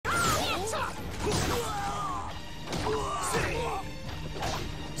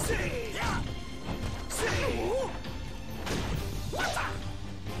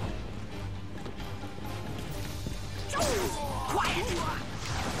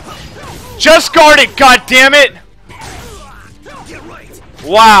Just guard it, goddammit!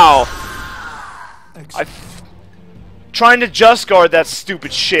 Wow. I'm trying to just guard that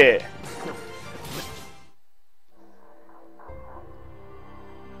stupid shit.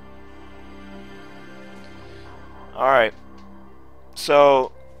 Alright.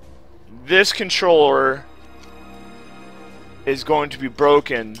 So, this controller is going to be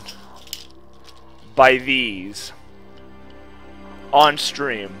broken by these on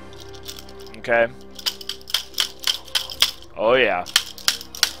stream. Okay? Oh yeah.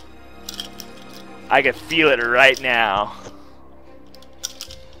 I can feel it right now.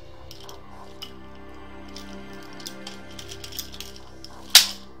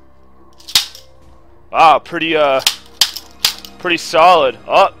 Wow, pretty solid.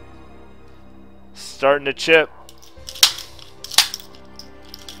 Oh, starting to chip.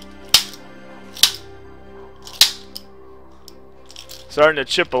 Starting to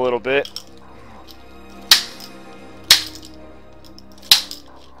chip a little bit.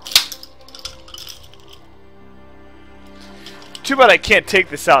 Too bad I can't take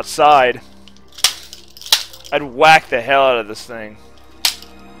this outside. I'd whack the hell out of this thing.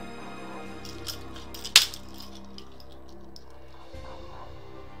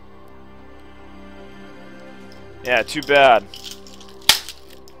 Yeah, too bad.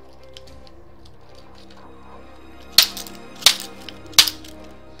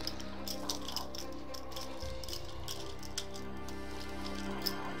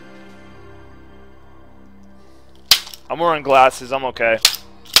 I'm wearing glasses, I'm okay.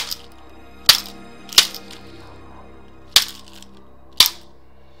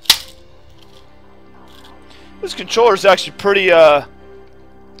 This controller is actually pretty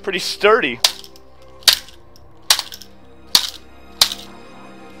sturdy.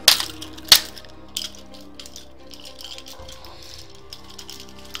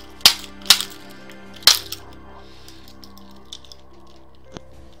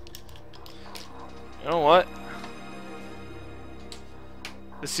 You know what?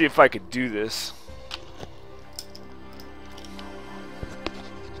 Let's see if I could do this.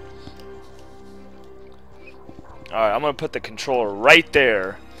 Alright, I'm gonna put the controller right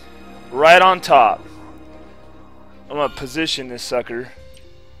there. Right on top. I'm gonna position this sucker.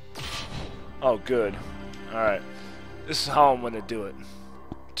 Oh, good. Alright. This is how I'm gonna do it.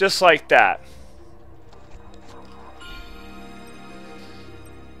 Just like that.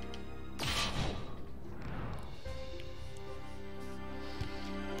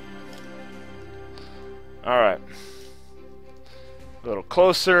 Alright. A little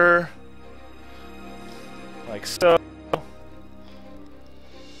closer. Like so.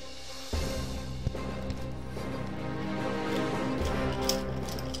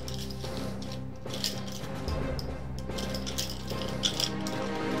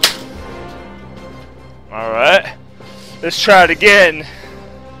 Alright. Let's try it again.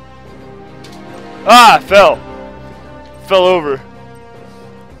 Ah, I fell. Fell over.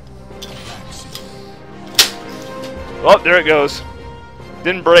 Oh, there it goes.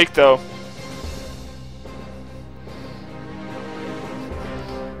 Didn't break though.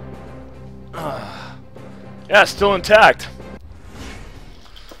 Yeah, still intact.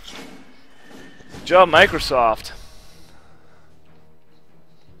 Good job, Microsoft.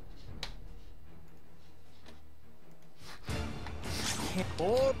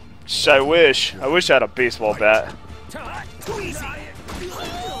 I wish. I wish I had a baseball bat.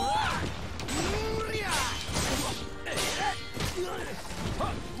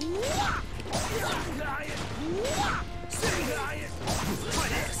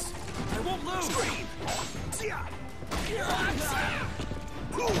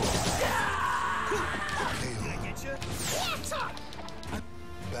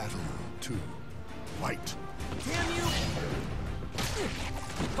 Battle 2. Fight. Damn you!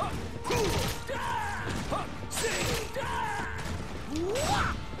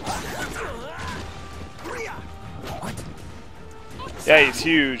 What? Yeah, he's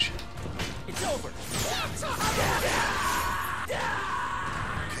huge. It's over. KO.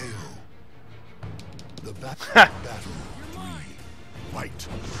 The battle 3. Fight.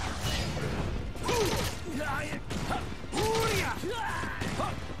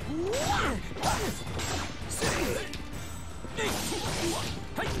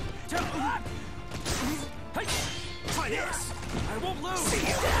 Try this. I won't lose.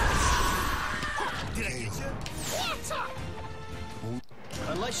 Did I get you?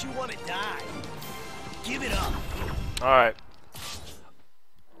 Unless you want to die, give it up. All right.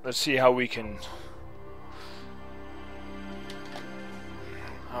 Let's see how we can.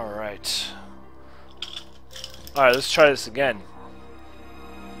 All right. All right. Let's try this again.